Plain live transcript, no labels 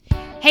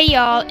Hey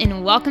y'all,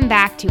 and welcome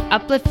back to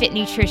Uplift Fit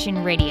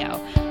Nutrition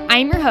Radio.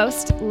 I'm your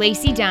host,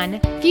 Lacey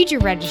Dunn, future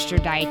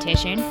registered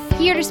dietitian,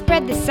 here to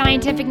spread the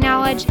scientific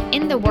knowledge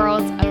in the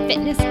worlds of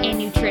fitness and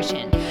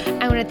nutrition.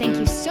 I want to thank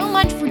you so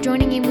much for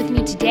joining in with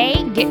me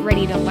today. Get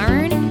ready to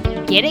learn,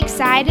 get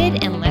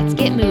excited, and let's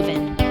get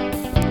moving.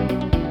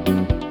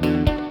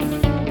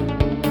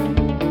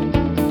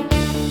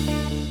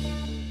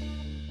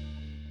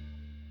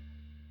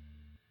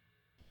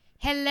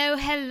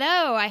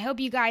 Hello. I hope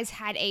you guys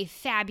had a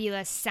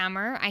fabulous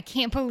summer. I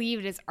can't believe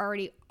it is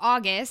already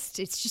August.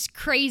 It's just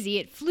crazy.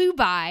 It flew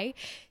by.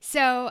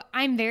 So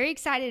I'm very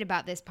excited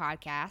about this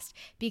podcast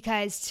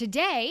because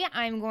today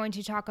I'm going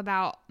to talk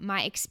about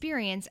my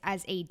experience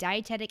as a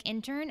dietetic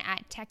intern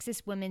at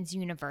Texas Women's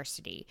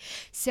University.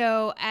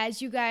 So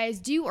as you guys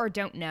do or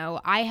don't know,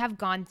 I have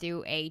gone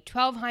through a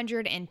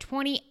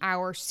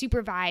 1,220-hour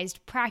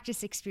supervised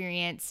practice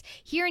experience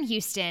here in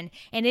Houston,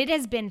 and it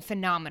has been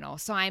phenomenal.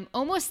 So I'm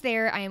almost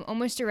there. I am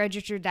almost a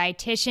registered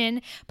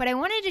dietitian, but I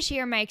wanted to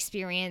share my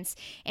experience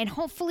and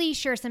hopefully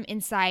share some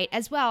insight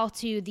as well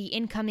to the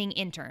incoming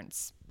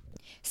interns.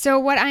 So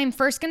what I'm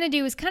first going to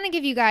do is kind of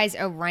give you guys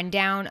a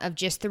rundown of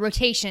just the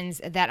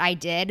rotations that I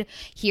did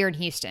here in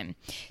Houston.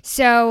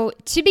 So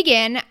to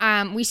begin,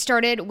 we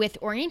started with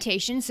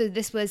orientation. So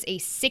this was a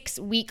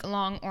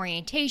 6-week-long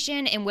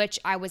orientation in which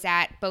I was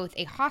at both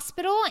a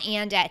hospital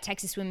and at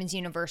Texas Women's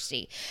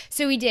University.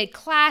 So we did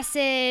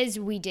classes,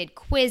 we did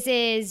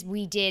quizzes,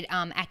 we did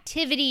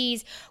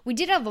activities. We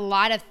did a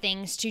lot of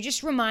things to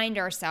just remind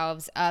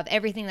ourselves of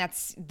everything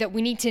that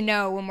we need to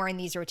know when we're in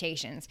these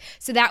rotations.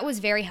 So that was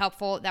very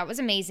helpful. That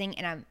was amazing,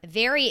 and I'm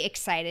very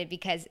excited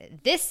because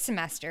this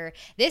semester,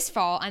 this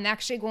fall, I'm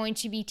actually going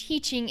to be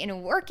teaching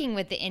and working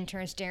with the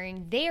interns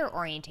during their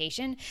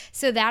orientation,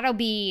 so that'll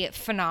be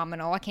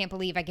phenomenal. I can't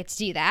believe I get to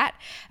do that.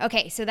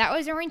 Okay, so that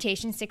was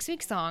orientation, 6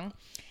 weeks long.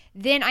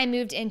 Then I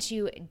moved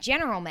into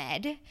general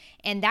med,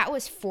 and that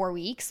was 4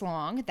 weeks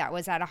long. That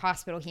was at a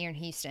hospital here in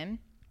Houston.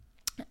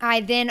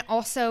 I then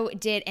also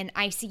did an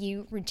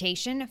ICU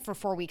rotation for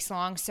 4 weeks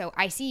long. So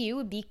ICU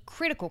would be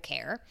critical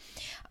care.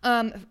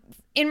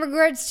 In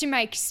regards to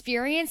my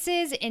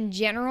experiences in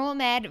general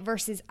med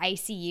versus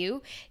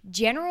ICU,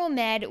 general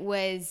med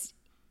was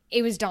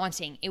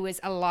daunting. It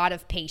was a lot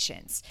of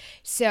patients.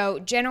 So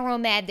general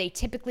med, they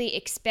typically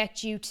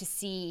expect you to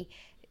see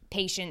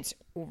patients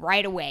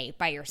right away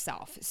by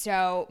yourself.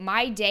 So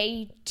my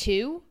day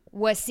 2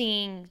 was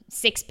seeing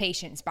 6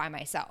 patients by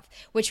myself,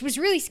 which was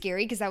really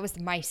scary because that was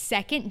my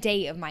second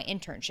day of my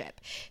internship.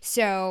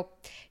 So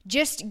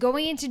just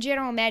going into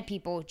general med,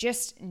 people,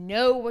 just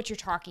know what you're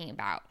talking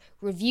about.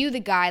 Review the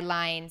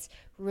guidelines,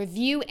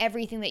 review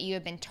everything that you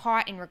have been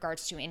taught in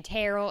regards to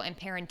enteral and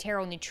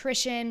parenteral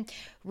nutrition,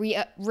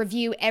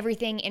 review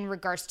everything in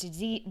regards to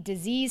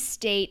disease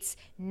states,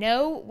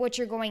 know what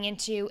you're going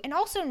into, and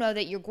also know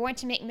that you're going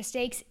to make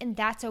mistakes, and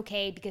that's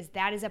okay because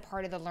that is a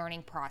part of the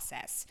learning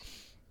process.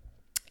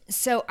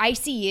 So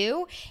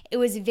ICU, it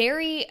was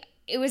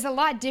a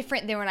lot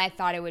different than what I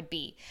thought it would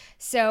be.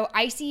 So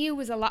ICU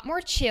was a lot more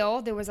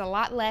chill. There was a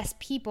lot less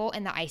people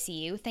in the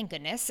ICU, thank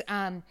goodness.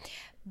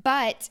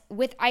 But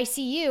with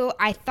ICU,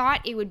 I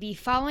thought it would be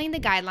following the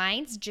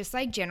guidelines, just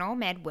like general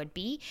med would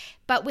be.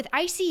 But with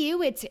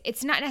ICU,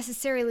 it's not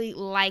necessarily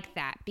like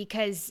that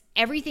because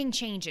everything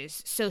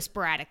changes so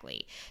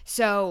sporadically.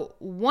 So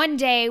one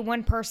day,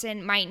 one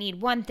person might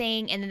need one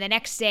thing, and then the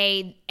next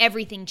day,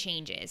 everything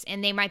changes.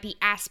 And they might be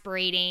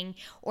aspirating,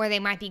 or they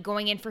might be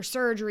going in for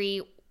surgery,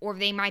 or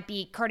they might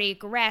be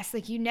cardiac arrest.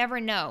 Like, you never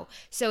know.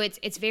 So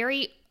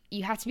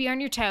you have to be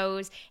on your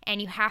toes,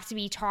 and you have to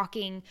be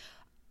talking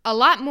a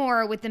lot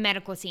more with the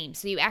medical team.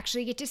 So you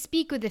actually get to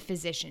speak with the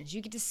physicians. You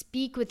get to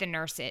speak with the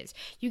nurses.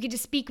 You get to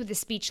speak with the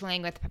speech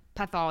language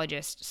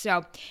pathologist.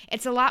 So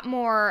it's a lot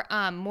more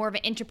of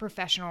an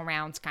interprofessional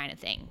rounds kind of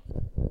thing.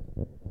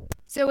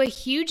 So a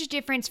huge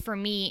difference for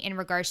me in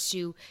regards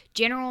to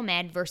general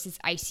med versus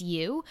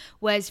ICU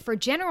was for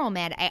general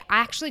med, I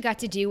actually got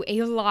to do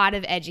a lot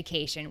of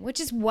education, which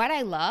is what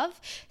I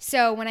love.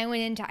 So when I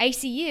went into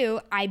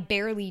ICU, I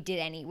barely did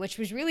any, which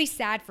was really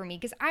sad for me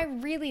because I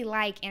really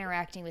like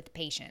interacting with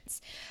patients.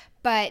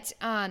 But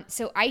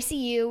so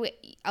ICU,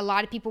 a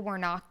lot of people were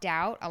knocked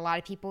out. A lot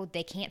of people,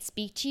 they can't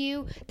speak to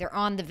you. They're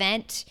on the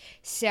vent.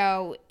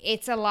 So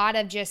it's a lot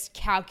of just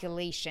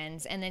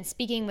calculations and then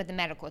speaking with the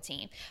medical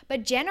team.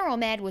 But general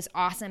med was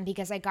awesome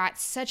because I got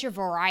such a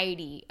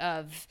variety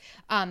of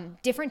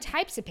different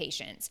types of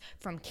patients,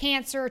 from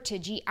cancer to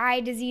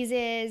GI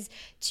diseases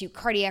to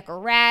cardiac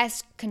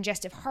arrest,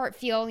 congestive heart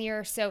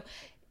failure. So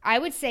I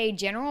would say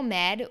general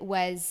med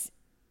was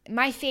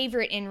my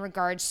favorite in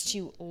regards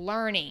to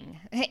learning,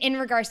 in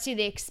regards to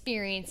the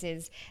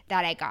experiences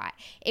that I got.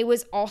 It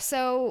was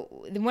also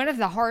one of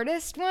the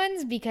hardest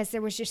ones because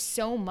there was just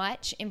so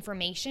much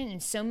information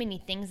and so many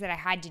things that I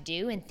had to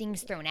do and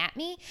things thrown at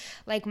me.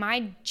 Like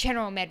my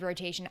general med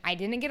rotation, I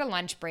didn't get a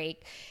lunch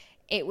break.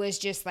 It was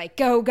just like,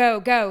 go, go,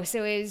 go.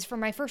 So it was for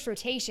my first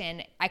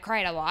rotation, I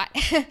cried a lot.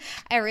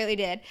 I really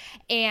did.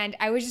 And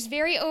I was just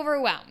very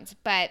overwhelmed,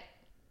 but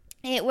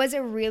it was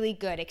a really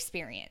good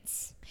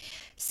experience.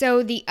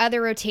 So the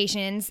other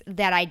rotations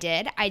that I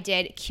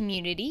did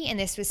community, and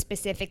this was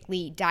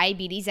specifically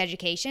diabetes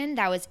education.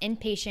 That was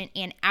inpatient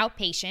and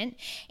outpatient,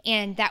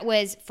 and that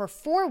was for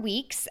 4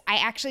 weeks. I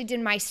actually did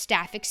my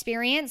staff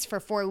experience for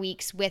 4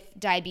 weeks with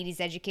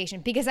diabetes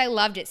education because I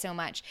loved it so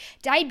much.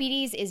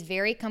 Diabetes is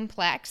very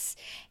complex,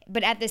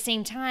 but at the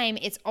same time,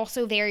 it's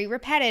also very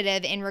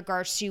repetitive in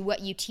regards to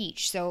what you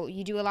teach. So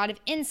you do a lot of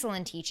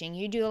insulin teaching,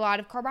 you do a lot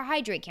of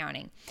carbohydrate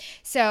counting.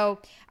 So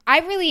I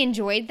really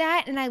enjoyed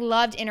that, and I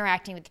loved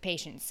interacting with the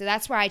patients. So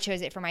that's why I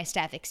chose it for my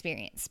staff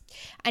experience.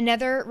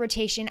 Another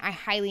rotation I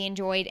highly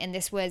enjoyed, and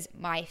this was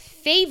my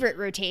favorite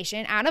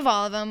rotation out of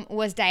all of them,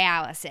 was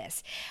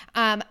dialysis.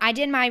 I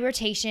did my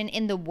rotation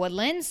in the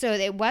Woodlands, so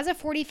it was a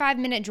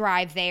 45-minute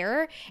drive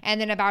there,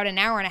 and then about an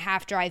hour and a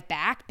half drive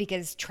back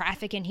because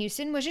traffic in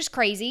Houston was just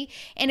crazy.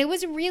 And it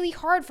was really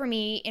hard for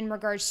me in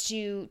regards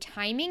to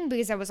timing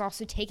because I was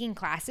also taking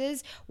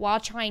classes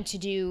while trying to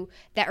do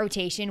that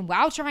rotation,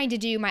 while trying to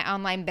do my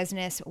online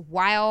business,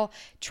 while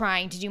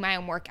trying to do my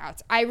own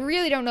workouts. I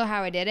really don't know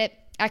how I did it.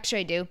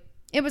 Actually, I do.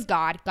 It was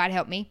God. God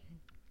helped me.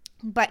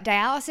 But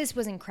dialysis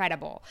was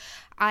incredible.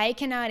 I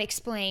cannot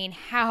explain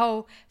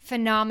how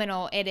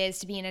phenomenal it is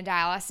to be in a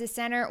dialysis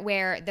center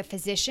where the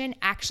physician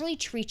actually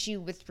treats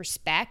you with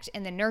respect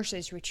and the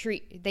nurses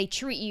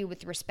treat you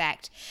with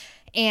respect.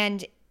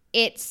 And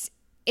it's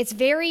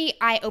very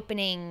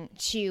eye-opening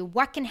to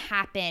what can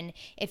happen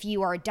if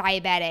you are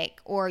diabetic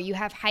or you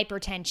have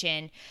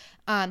hypertension,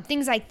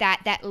 things like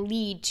that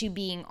lead to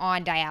being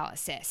on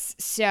dialysis.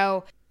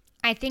 So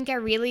I think I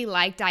really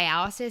liked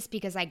dialysis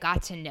because I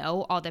got to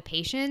know all the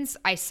patients.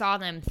 I saw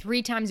them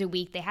 3 times a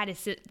week. They had to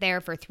sit there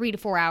for 3 to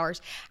 4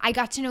 hours. I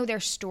got to know their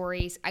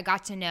stories. I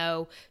got to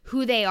know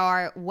who they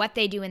are, what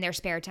they do in their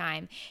spare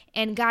time.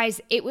 And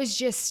guys, it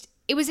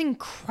was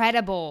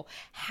incredible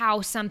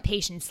how some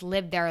patients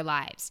live their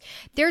lives.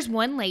 There's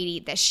one lady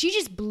that she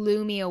just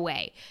blew me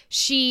away.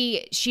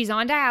 She's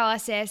on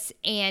dialysis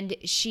and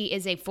she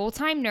is a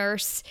full-time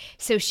nurse.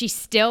 So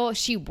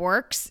she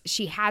works,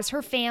 she has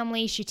her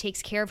family, she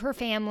takes care of her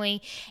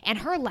family, and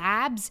her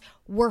labs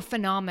were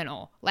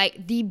phenomenal.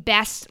 Like the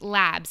best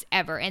labs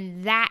ever.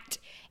 And that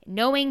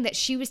knowing that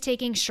she was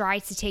taking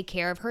strides to take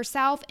care of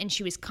herself and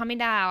she was coming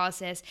to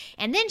dialysis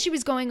and then she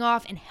was going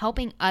off and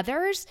helping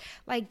others,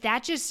 like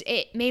that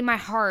it made my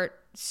heart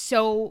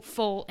so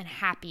full and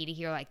happy to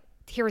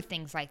hear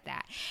things like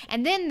that.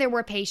 And then there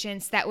were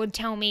patients that would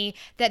tell me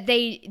that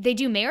they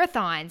do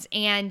marathons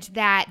and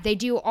that they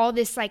do all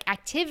this like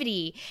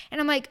activity. And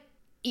I'm like,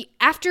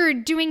 after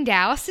doing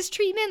dialysis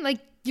treatment, like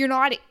you're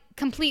not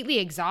completely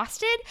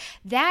exhausted.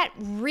 That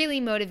really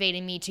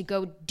motivated me to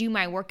go do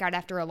my workout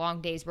after a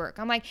long day's work.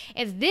 I'm like,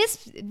 if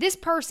this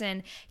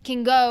person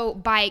can go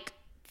bike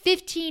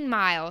 15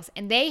 miles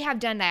and they have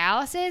done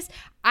dialysis,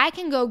 I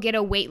can go get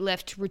a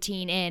weightlift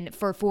routine in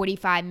for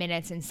 45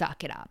 minutes and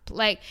suck it up.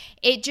 Like,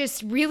 it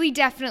just really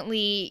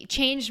definitely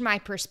changed my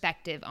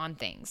perspective on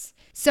things.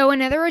 So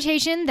another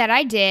rotation that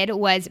I did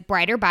was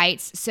Brighter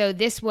Bites. So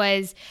this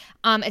was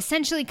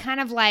essentially kind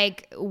of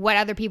like what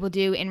other people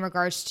do in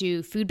regards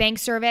to food bank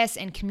service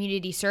and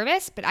community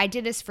service, but I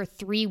did this for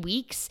 3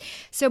 weeks.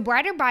 So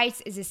Brighter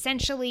Bites is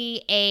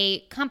essentially a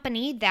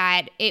company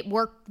that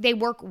they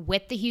work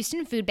with the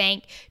Houston Food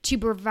Bank to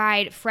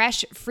provide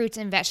fresh fruits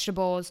and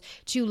vegetables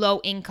to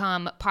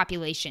low-income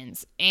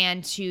populations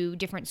and to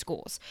different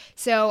schools.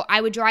 So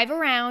I would drive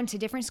around to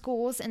different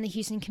schools in the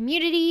Houston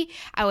community.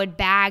 I would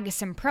bag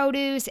some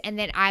produce, and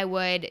then I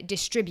would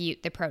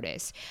distribute the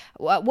produce.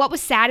 What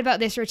was sad about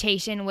this rotation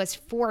was,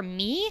 for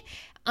me,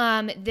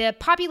 the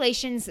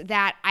populations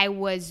that I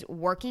was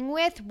working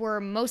with were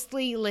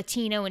mostly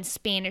Latino and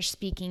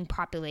Spanish-speaking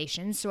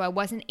populations, so I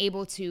wasn't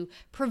able to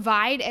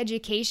provide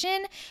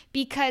education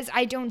because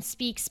I don't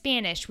speak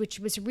Spanish, which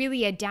was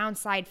really a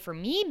downside for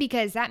me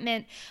because that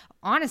meant,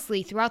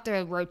 honestly, throughout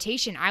the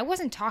rotation, I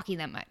wasn't talking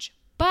that much.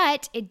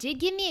 But it did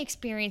give me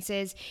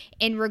experiences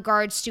in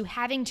regards to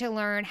having to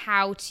learn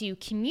how to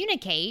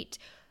communicate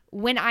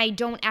when I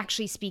don't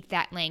actually speak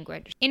that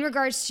language. In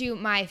regards to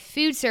my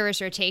food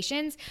service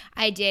rotations,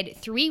 I did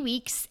 3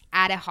 weeks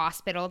at a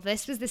hospital.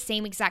 This was the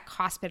same exact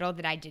hospital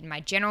that I did my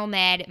general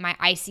med, my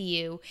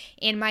ICU,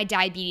 and my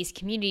diabetes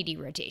community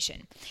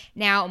rotation.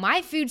 Now,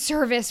 my food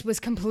service was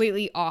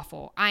completely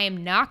awful. I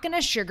am not going to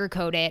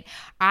sugarcoat it.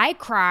 I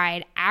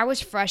cried. I was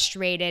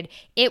frustrated.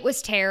 It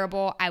was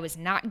terrible. I was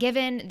not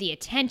given the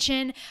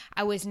attention.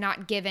 I was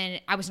not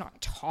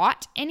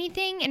taught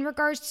anything in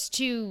regards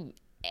to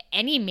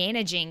any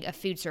managing of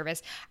food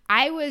service.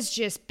 I was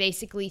just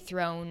basically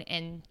thrown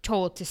and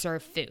told to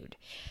serve food.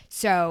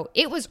 So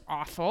it was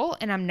awful,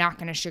 and I'm not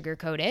going to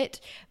sugarcoat it,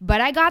 but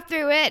I got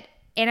through it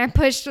and I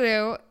pushed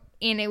through.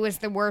 and it was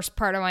the worst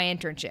part of my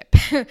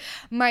internship.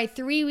 My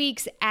 3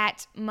 weeks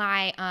at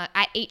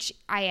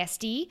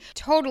HISD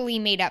totally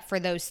made up for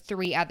those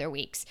 3 other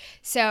weeks.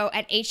 So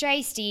at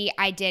HISD,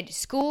 I did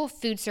school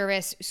food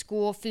service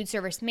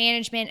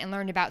management, and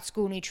learned about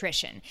school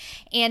nutrition.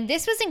 And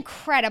this was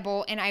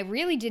incredible, and I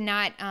really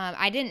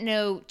I didn't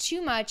know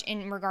too much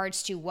in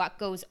regards to what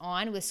goes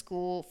on with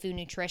school food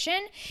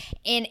nutrition.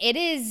 And it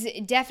is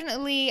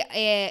definitely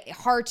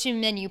hard to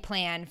menu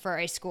plan for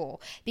a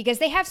school because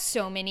they have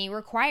so many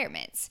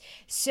requirements.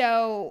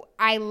 So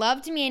I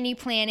loved menu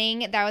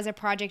planning. That was a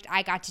project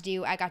I got to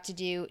do. I got to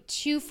do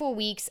 2 full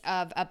weeks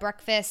of a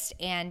breakfast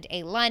and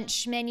a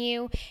lunch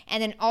menu.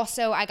 And then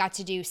also I got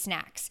to do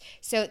snacks.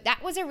 So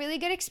that was a really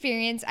good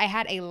experience. I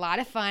had a lot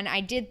of fun.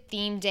 I did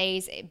theme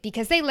days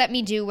because they let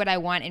me do what I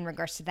want in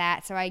regards to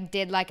that. So I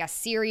did like a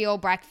cereal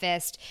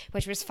breakfast,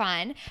 which was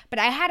fun. But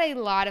I had a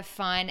lot of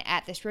fun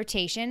at this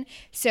rotation.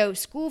 So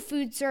school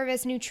food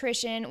service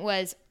nutrition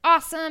was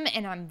awesome,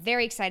 and I'm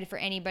very excited for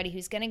anybody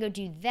who's going to go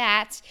do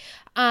that.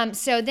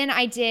 So then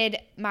I did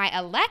my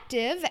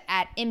elective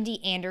at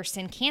MD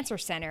Anderson Cancer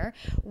Center,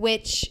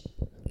 which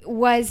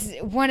was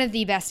one of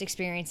the best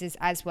experiences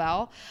as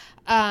well.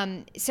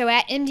 So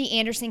at MD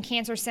Anderson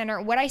Cancer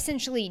Center, what I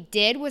essentially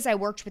did was I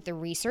worked with the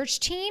research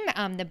team,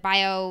 the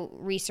bio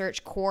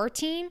research core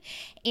team,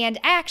 and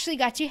I actually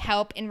got to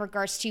help in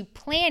regards to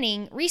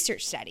planning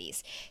research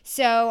studies.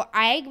 So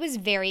I was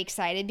very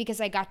excited because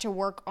I got to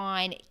work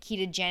on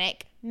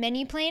ketogenic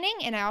menu planning,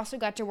 and I also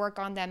got to work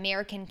on the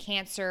American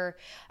Cancer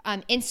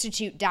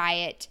Institute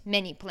diet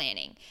menu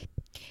planning.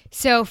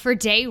 So for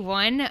day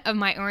 1 of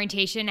my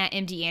orientation at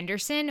MD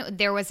Anderson,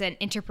 there was an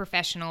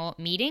interprofessional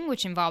meeting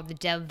which involved the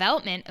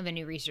development of a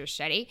new research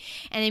study.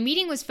 And the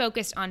meeting was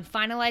focused on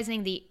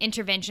finalizing the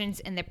interventions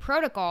and the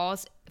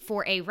protocols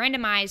for a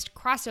randomized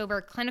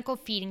crossover clinical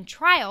feeding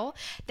trial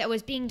that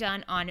was being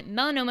done on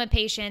melanoma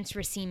patients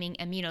receiving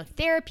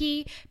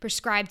immunotherapy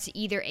prescribed to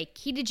either a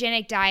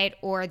ketogenic diet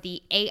or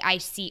the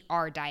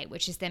AICR diet,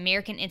 which is the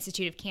American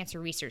Institute of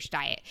Cancer Research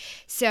diet.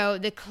 So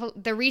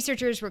the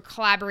researchers were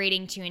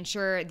collaborating to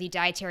ensure the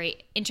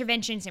dietary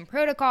interventions and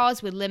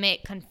protocols would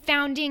limit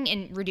confounding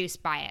and reduce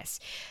bias.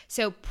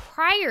 So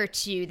prior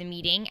to the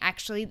meeting,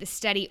 actually, the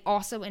study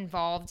also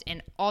involved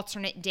an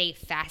alternate day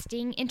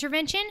fasting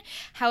intervention.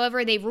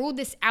 However, they ruled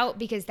this out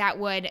because that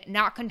would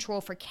not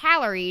control for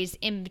calories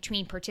in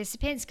between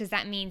participants, because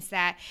that means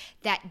that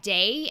that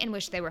day in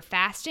which they were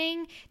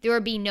fasting, there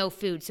would be no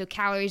food. So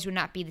calories would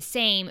not be the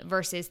same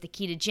versus the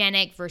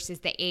ketogenic versus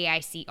the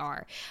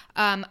AICR.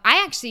 I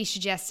actually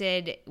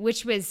suggested,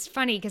 which was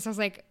funny because I was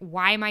like,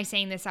 why am I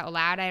saying this out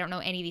loud? I don't know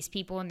any of these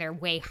people and they're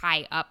way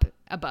high up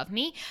above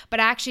me, but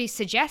I actually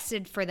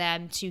suggested for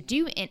them to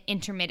do an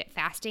intermittent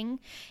fasting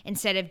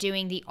instead of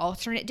doing the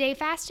alternate day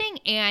fasting,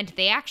 and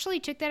they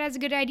actually took that as a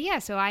good idea.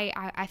 So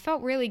I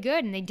felt really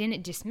good, and they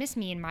didn't dismiss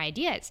me in my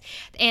ideas.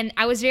 And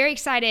I was very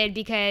excited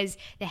because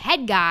the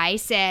head guy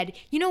said,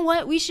 you know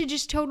what, we should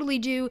just totally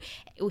do,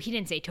 well, he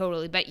didn't say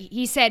totally, but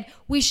he said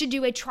we should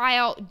do a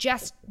trial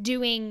just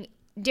doing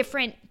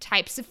different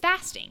types of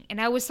fasting.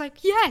 And I was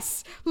like,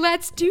 yes,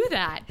 let's do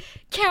that.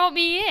 Count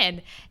me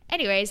in.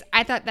 Anyways,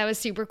 I thought that was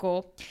super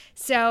cool.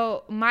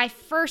 So my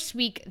first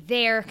week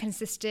there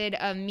consisted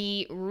of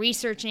me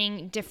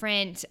researching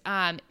different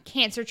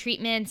cancer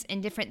treatments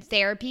and different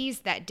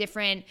therapies that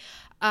different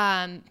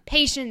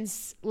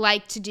patients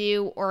like to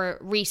do or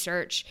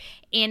research.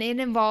 And it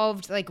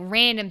involved like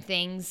random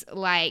things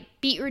like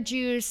beetroot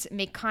juice,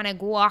 Mekana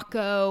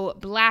guaco,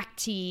 black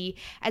tea,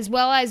 as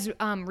well as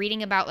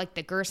reading about like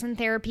the Gerson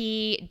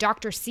therapy,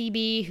 Dr.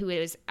 Sebi, who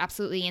is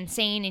absolutely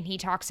insane. And he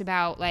talks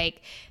about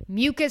like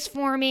mucus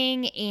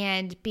forming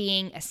and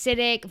being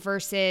acidic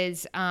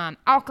versus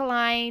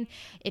alkaline.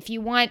 If you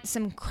want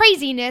some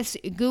craziness,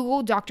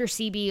 Google Dr.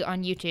 Sebi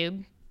on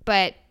YouTube.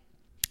 But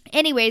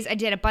anyways, I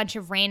did a bunch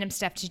of random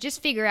stuff to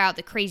just figure out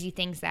the crazy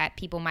things that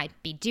people might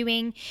be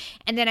doing.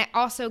 And then I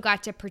also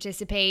got to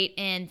participate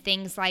in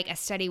things like a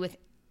study with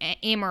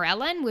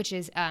amorelin, which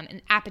is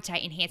an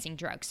appetite-enhancing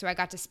drug. So I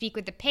got to speak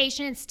with the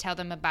patients, tell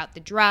them about the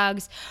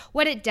drugs,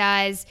 what it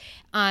does,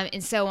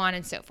 and so on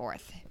and so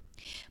forth.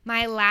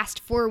 My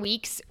last 4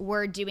 weeks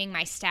were doing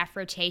my staff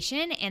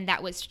rotation, and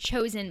that was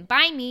chosen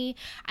by me.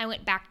 I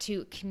went back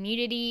to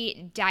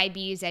community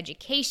diabetes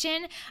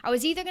education. I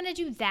was either going to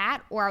do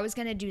that or I was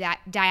going to do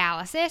that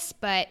dialysis,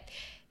 but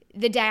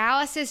the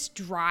dialysis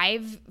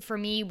drive for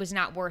me was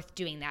not worth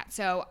doing that.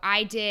 So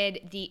I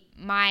did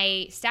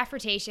my staff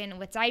rotation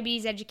with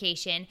diabetes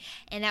education,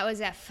 and that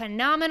was a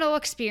phenomenal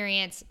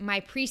experience. My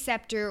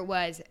preceptor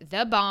was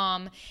the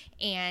bomb,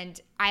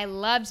 and I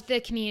loved the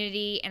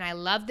community, and I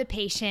loved the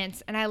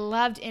patients, and I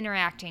loved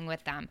interacting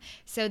with them.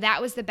 So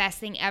that was the best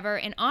thing ever.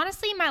 And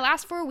honestly, my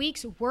last 4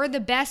 weeks were the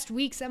best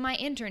weeks of my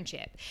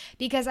internship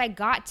because I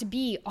got to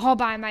be all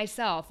by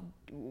myself,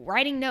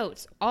 writing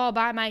notes all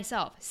by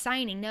myself,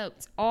 signing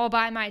notes all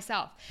by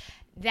myself.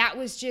 That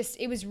was just,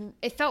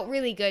 it felt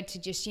really good to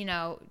just,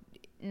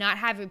 not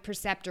have a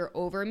preceptor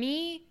over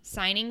me,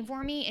 signing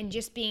for me, and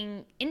just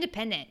being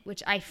independent,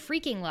 which I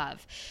freaking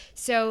love.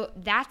 So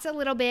that's a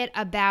little bit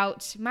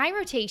about my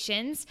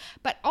rotations,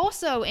 but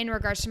also in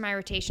regards to my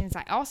rotations,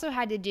 I also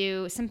had to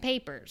do some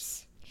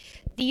papers.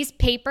 These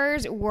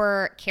papers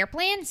were care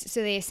plans,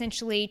 so they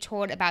essentially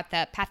told about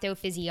the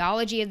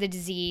pathophysiology of the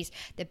disease,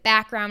 the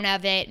background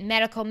of it,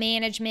 medical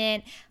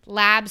management,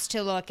 labs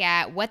to look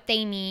at, what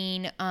they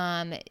mean,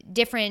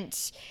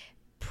 different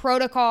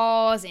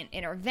protocols and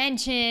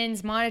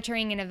interventions,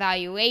 monitoring and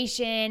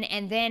evaluation,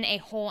 and then a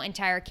whole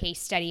entire case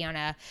study on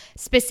a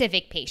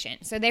specific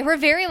patient. So they were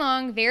very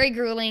long, very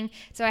grueling.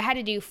 So I had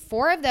to do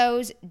 4 of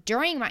those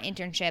during my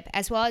internship,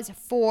 as well as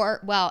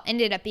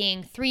ended up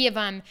being 3 of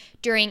them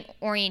during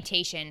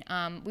orientation.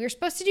 We were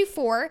supposed to do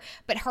 4,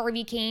 but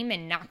Harvey came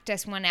and knocked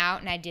us one out,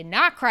 and I did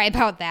not cry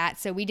about that.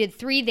 So we did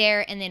 3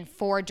 there and then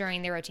 4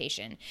 during the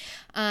rotation.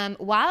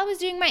 While I was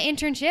doing my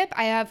internship,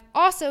 I have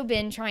also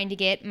been trying to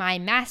get my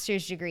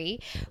master's degree,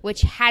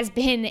 which has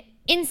been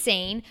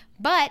insane,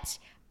 but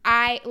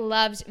I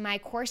loved my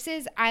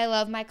courses, I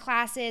love my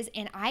classes,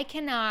 and I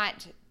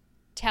cannot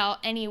tell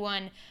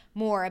anyone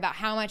more about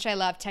how much I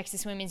love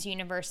Texas Women's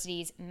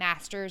University's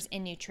Masters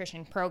in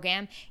Nutrition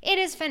program. It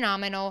is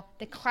phenomenal.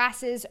 The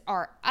classes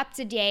are up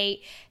to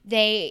date.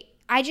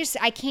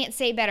 I can't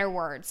say better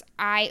words.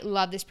 I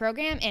love this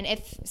program, and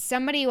if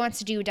somebody wants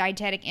to do a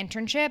dietetic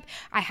internship,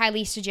 I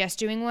highly suggest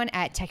doing one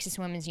at Texas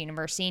Women's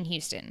University in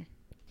Houston.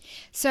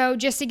 So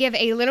just to give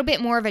a little bit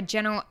more of a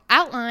general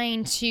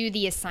outline to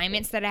the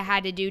assignments that I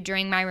had to do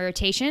during my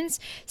rotations.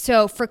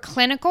 So for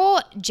clinical,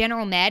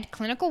 general med,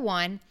 clinical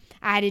 1,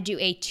 I had to do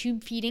a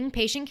tube feeding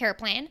patient care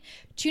plan,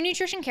 2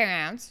 nutrition care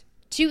rounds,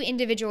 2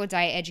 individual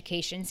diet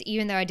educations,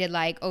 even though I did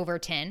like over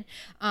 10,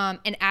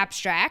 an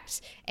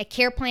abstract, a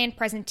care plan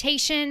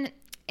presentation,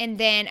 and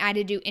then I had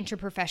to do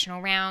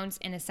interprofessional rounds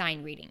and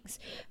assigned readings.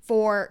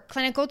 For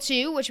clinical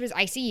 2, which was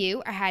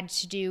ICU, I had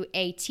to do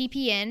a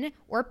TPN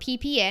or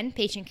PPN,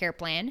 patient care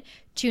plan,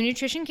 2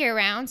 nutrition care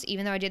rounds,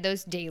 even though I did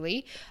those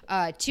daily,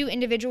 2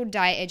 individual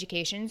diet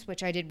educations,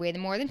 which I did way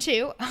more than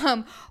 2,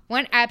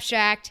 1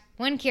 abstract,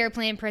 1 care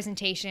plan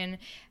presentation,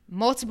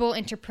 multiple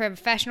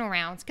interprofessional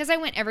rounds, because I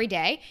went every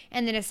day,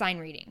 and then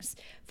assigned readings.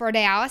 For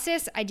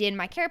dialysis, I did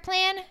my care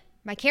plan,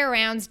 my care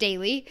rounds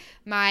daily,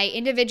 my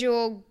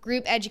individual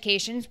group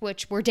educations,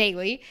 which were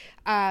daily,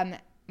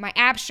 my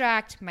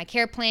abstract, my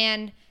care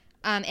plan,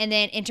 and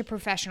then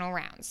interprofessional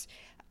rounds.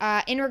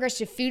 In regards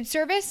to food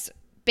service,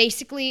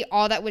 basically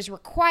all that was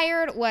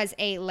required was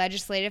a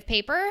legislative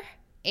paper,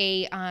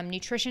 a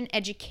nutrition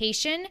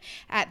education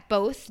at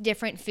both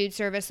different food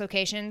service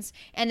locations,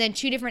 and then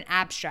 2 different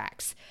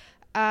abstracts.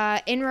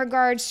 In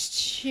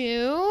regards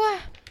to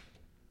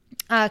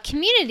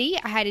community,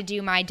 I had to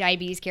do my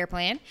diabetes care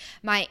plan,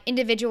 my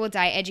individual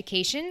diet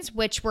educations,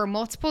 which were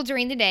multiple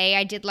during the day.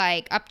 I did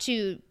like up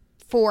to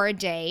 4 a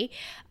day,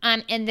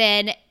 and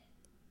then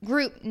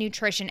group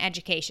nutrition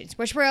educations,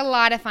 which were a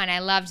lot of fun. I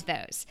loved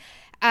those.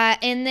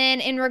 And then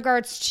in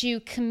regards to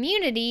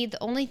community,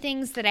 the only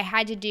things that I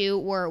had to do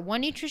were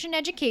 1 nutrition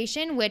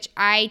education, which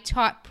I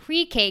taught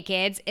pre-K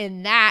kids,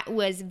 and that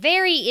was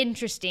very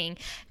interesting.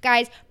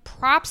 Guys,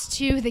 props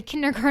to the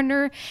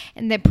kindergartner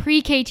and the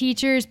pre-K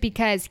teachers,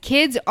 because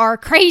kids are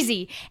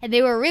crazy, and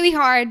they were really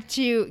hard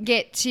to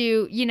get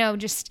to,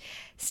 just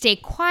stay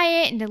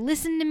quiet and to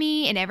listen to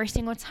me. And every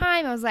single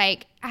time I was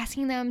like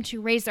asking them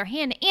to raise their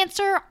hand to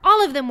answer,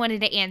 all of them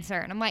wanted to answer.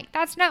 And I'm like,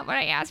 that's not what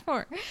I asked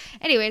for.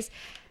 Anyways,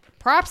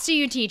 props to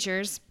you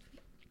teachers.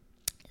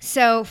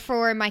 So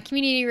for my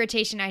community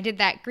rotation, I did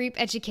that group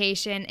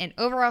education, an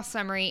overall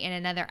summary, and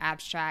another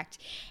abstract.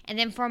 And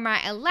then for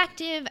my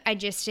elective, I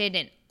just did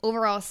an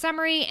overall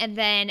summary and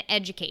then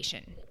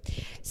education.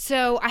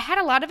 So I had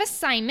a lot of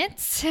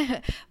assignments,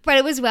 but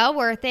it was well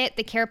worth it.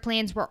 The care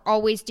plans were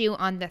always due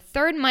on the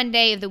 3rd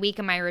Monday of the week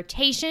of my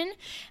rotation.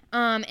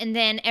 And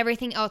then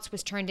everything else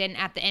was turned in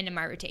at the end of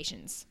my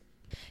rotations.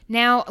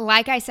 Now,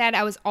 like I said,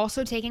 I was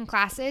also taking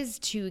classes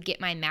to get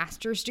my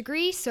master's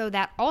degree, so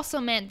that also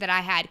meant that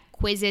I had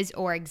quizzes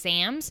or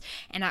exams,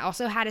 and I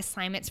also had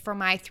assignments for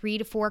my 3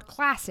 to 4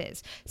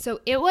 classes.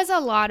 So it was a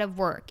lot of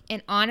work,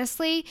 and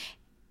honestly,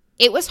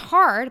 it was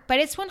hard, but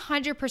it's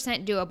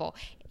 100% doable.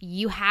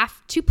 You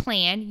have to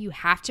plan, you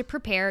have to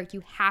prepare,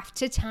 you have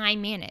to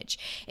time manage.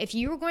 If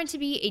you are going to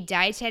be a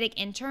dietetic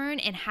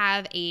intern and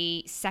have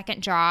a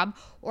second job,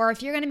 or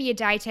if you're going to be a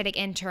dietetic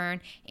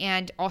intern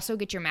and also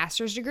get your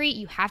master's degree,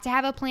 you have to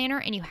have a planner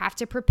and you have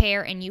to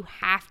prepare and you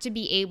have to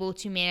be able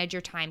to manage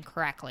your time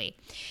correctly.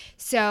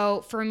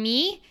 So for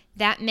me,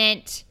 that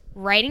meant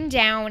writing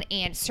down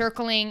and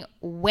circling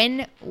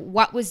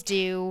what was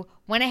due,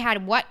 when I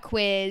had what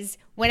quiz,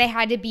 when I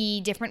had to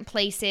be different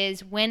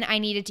places, when I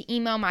needed to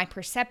email my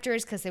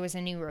preceptors because there was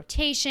a new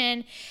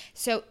rotation.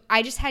 So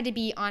I just had to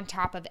be on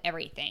top of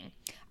everything.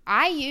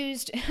 I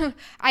used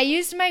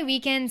my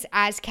weekends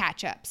as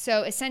catch up.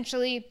 So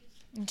essentially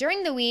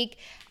during the week,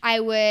 I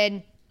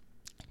would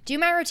do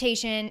my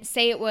rotation,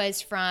 say it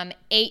was from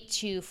 8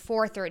 to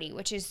 4:30,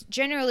 which is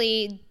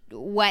generally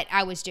what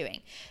I was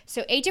doing.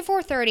 So 8 to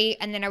 4:30,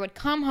 and then I would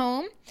come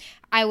home.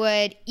 I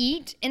would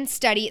eat and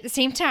study at the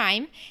same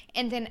time,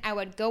 and then I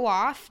would go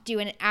off, do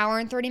an hour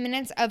and 30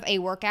 minutes of a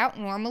workout.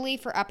 Normally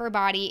for upper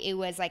body, it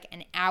was like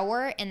an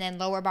hour, and then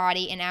lower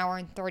body, an hour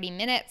and 30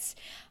 minutes.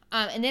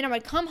 And then I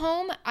would come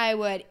home, I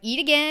would eat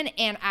again,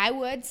 and I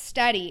would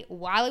study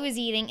while I was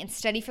eating and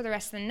study for the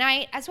rest of the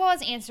night, as well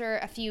as answer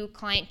a few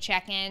client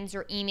check-ins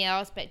or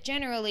emails. But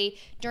generally,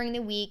 during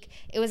the week,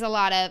 it was a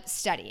lot of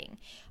studying.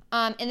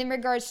 And in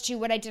regards to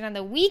what I did on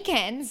the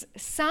weekends,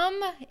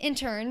 some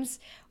interns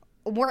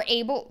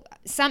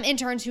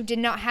who did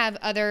not have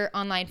other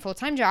online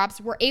full-time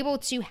jobs were able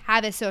to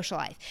have a social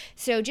life.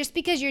 So just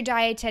because you're a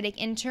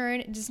dietetic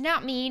intern does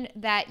not mean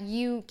that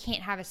you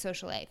can't have a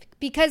social life,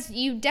 because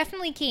you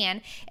definitely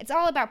can. It's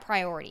all about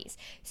priorities.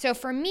 So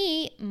for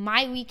me,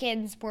 my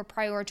weekends were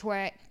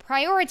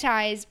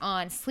prioritized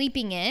on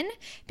sleeping in,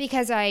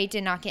 because I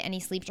did not get any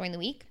sleep during the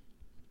week,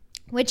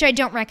 which I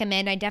don't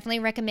recommend. I definitely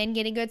recommend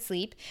getting good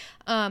sleep.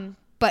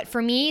 But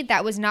for me,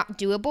 that was not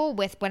doable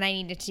with what I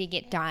needed to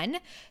get done.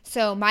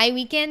 So my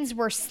weekends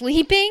were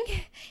sleeping,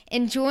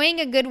 enjoying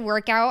a good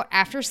workout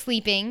after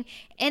sleeping,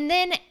 and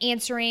then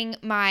answering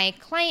my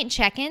client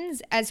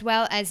check-ins, as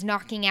well as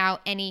knocking out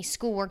any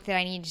schoolwork that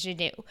I needed to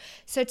do.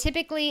 So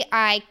typically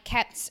I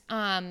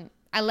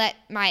let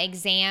my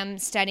exam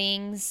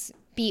studyings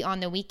be on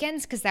the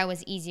weekends, because that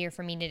was easier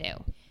for me to do.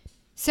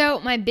 So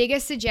my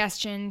biggest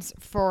suggestions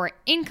for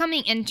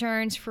incoming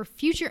interns, for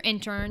future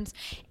interns,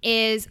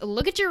 is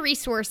look at your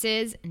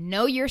resources,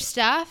 know your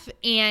stuff,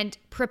 and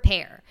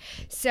prepare.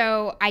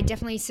 So I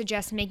definitely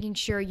suggest making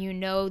sure you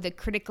know the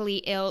critically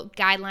ill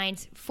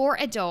guidelines for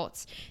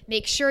adults.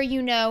 Make sure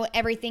you know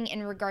everything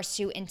in regards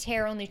to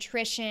enteral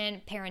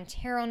nutrition,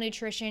 parenteral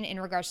nutrition, in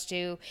regards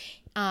to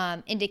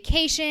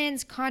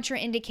indications,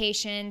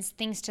 contraindications,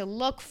 things to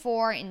look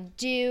for and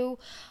do.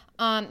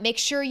 Make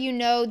sure you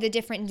know the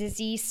different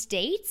disease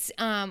states,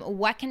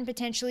 what can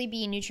potentially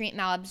be nutrient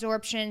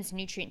malabsorptions,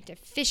 nutrient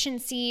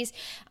deficiencies,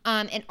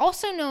 and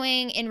also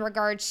knowing in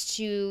regards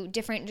to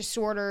different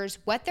disorders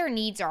what their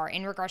needs are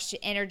in regards to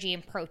energy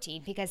and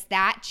protein, because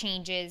that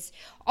changes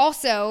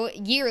also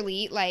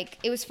yearly. Like,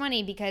 it was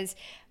funny because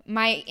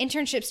my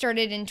internship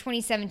started in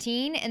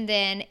 2017, and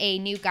then a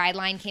new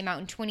guideline came out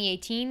in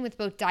 2018 with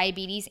both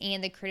diabetes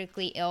and the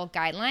critically ill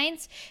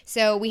guidelines.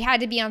 So we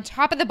had to be on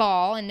top of the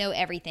ball and know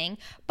everything.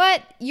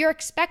 But you're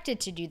expected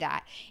to do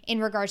that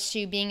in regards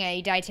to being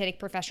a dietetic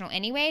professional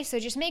anyway. So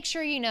just make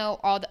sure you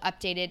know all the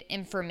updated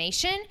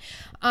information.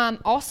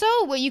 Also,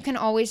 what you can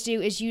always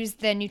do is use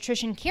the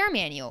Nutrition Care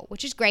Manual,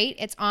 which is great.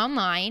 It's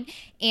online,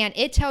 and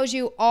it tells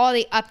you all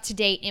the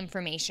up-to-date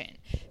information.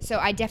 So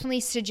I definitely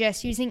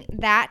suggest using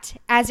that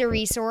as a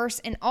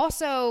resource, and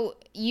also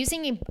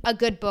using a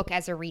good book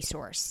as a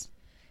resource.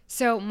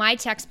 So my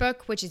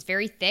textbook, which is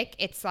very thick,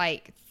 it's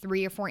like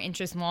 3 or 4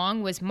 inches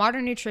long, was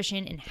Modern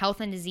Nutrition in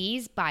Health and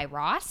Disease by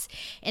Ross.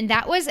 And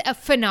that was a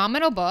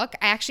phenomenal book.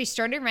 I actually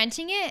started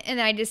renting it,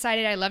 and I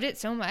decided I loved it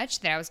so much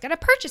that I was going to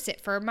purchase it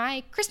for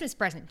my Christmas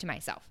present to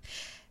myself.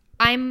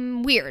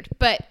 I'm weird,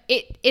 but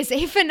it is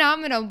a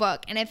phenomenal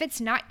book. And if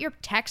it's not your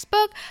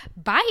textbook,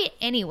 buy it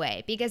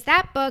anyway, because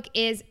that book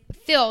is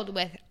filled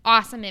with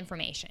awesome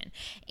information.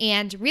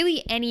 And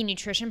really, any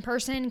nutrition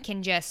person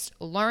can just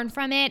learn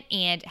from it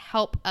and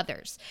help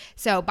others.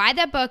 So buy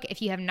that book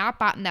if you have not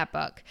bought that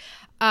book.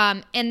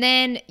 And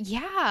then,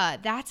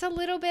 that's a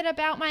little bit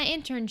about my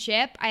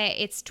internship.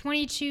 It's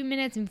 22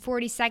 minutes and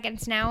 40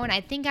 seconds now, and I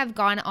think I've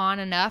gone on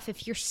enough.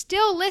 If you're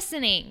still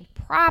listening,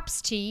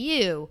 props to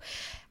you.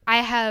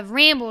 I have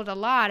rambled a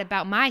lot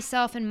about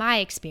myself and my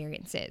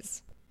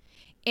experiences.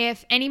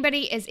 If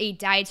anybody is a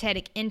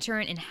dietetic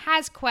intern and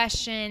has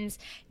questions,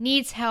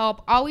 needs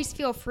help, always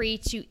feel free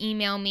to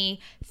email me,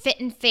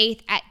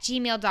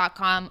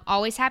 fitandfaith@gmail.com.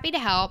 Always happy to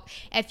help.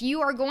 If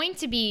you are going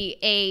to be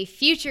a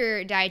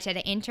future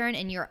dietetic intern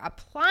and you're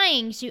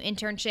applying to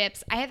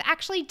internships, I have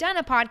actually done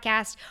a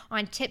podcast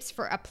on tips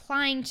for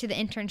applying to the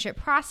internship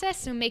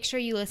process, so make sure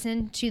you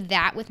listen to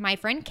that with my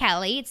friend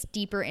Kelly. It's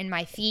deeper in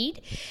my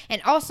feed.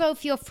 And also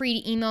feel free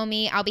to email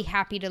me. I'll be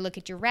happy to look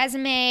at your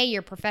resume,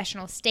 your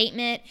professional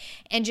statement,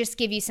 and just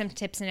give you some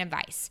tips and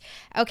advice.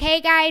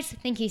 Okay, guys,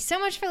 thank you so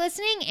much for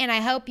listening, and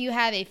I hope you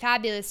have a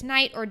fabulous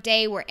night or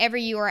day wherever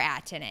you are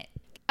at in it.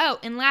 Oh,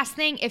 and last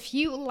thing, if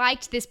you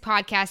liked this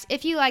podcast,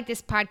 if you like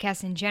this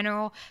podcast in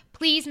general,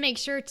 please make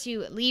sure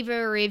to leave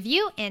a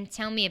review and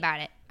tell me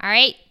about it. All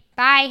right,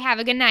 bye. Have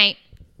a good night.